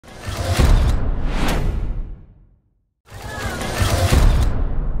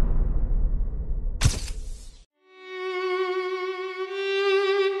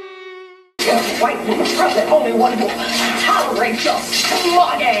white woman, I'm the only one who will tolerate your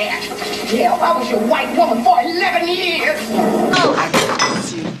smug ass. Yeah, I was your white woman for 11 years. Oh, I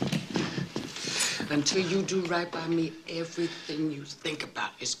promise you. Until you do right by me, everything you think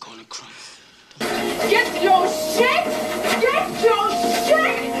about is gonna crumble. Get your shit,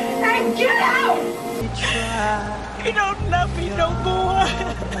 and get out! You don't love me no more.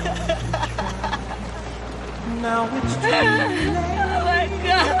 Now it's too late. Oh my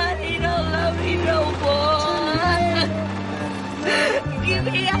God, he don't love me no more. Get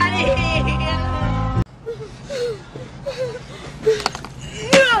me out of here.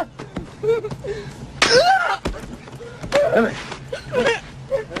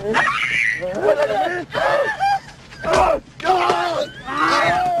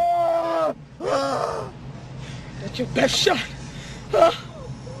 That's your best shot. Huh?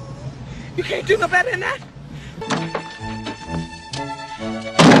 You can't do no better than that.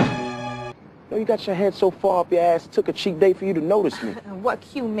 No, you got your head so far up your ass, it took a cheap day for you to notice me. What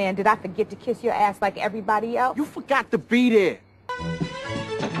cute man did I forget to kiss your ass like everybody else? You forgot to be there.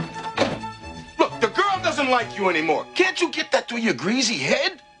 Look, the girl doesn't like you anymore. Can't you get that through your greasy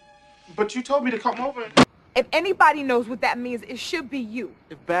head? But you told me to come over. If anybody knows what that means, it should be you.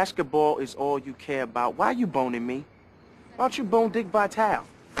 If basketball is all you care about, why are you boning me? Why don't you bone Dick Vitale?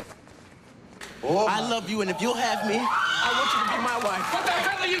 Oh, I love you, and if you'll have me, I want you to be my wife. What the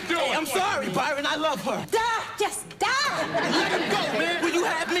hell are you doing? Hey, I'm sorry, Byron. I love her. Die! Just die! Let him go, man. Will you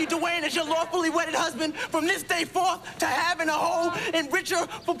have me, Dwayne, as your lawfully wedded husband from this day forth to having a whole and richer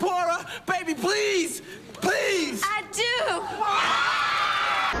for poorer? Baby, please! Please! I do.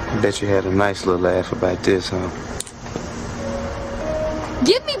 I bet you had a nice little laugh about this, huh?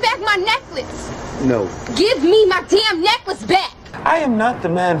 Give me back my necklace. No. Give me my damn necklace back. I am not the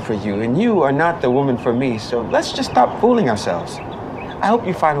man for you, and you are not the woman for me, so let's just stop fooling ourselves. I hope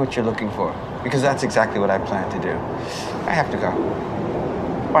you find what you're looking for, because that's exactly what I plan to do. I have to go.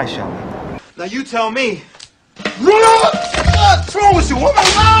 Bye, Sheldon. Now you tell me. What's wrong with you, woman?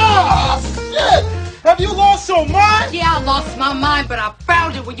 Shit! Have you lost your mind? Yeah, I lost my mind, but I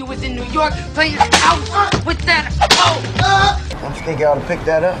found it when you was in New York playing house with that. Don't you think I ought to pick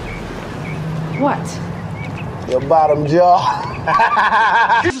that up? What? Your bottom jaw.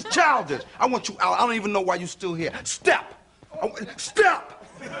 This is childish. I want you out. I don't even know why you're still here. Step! Step!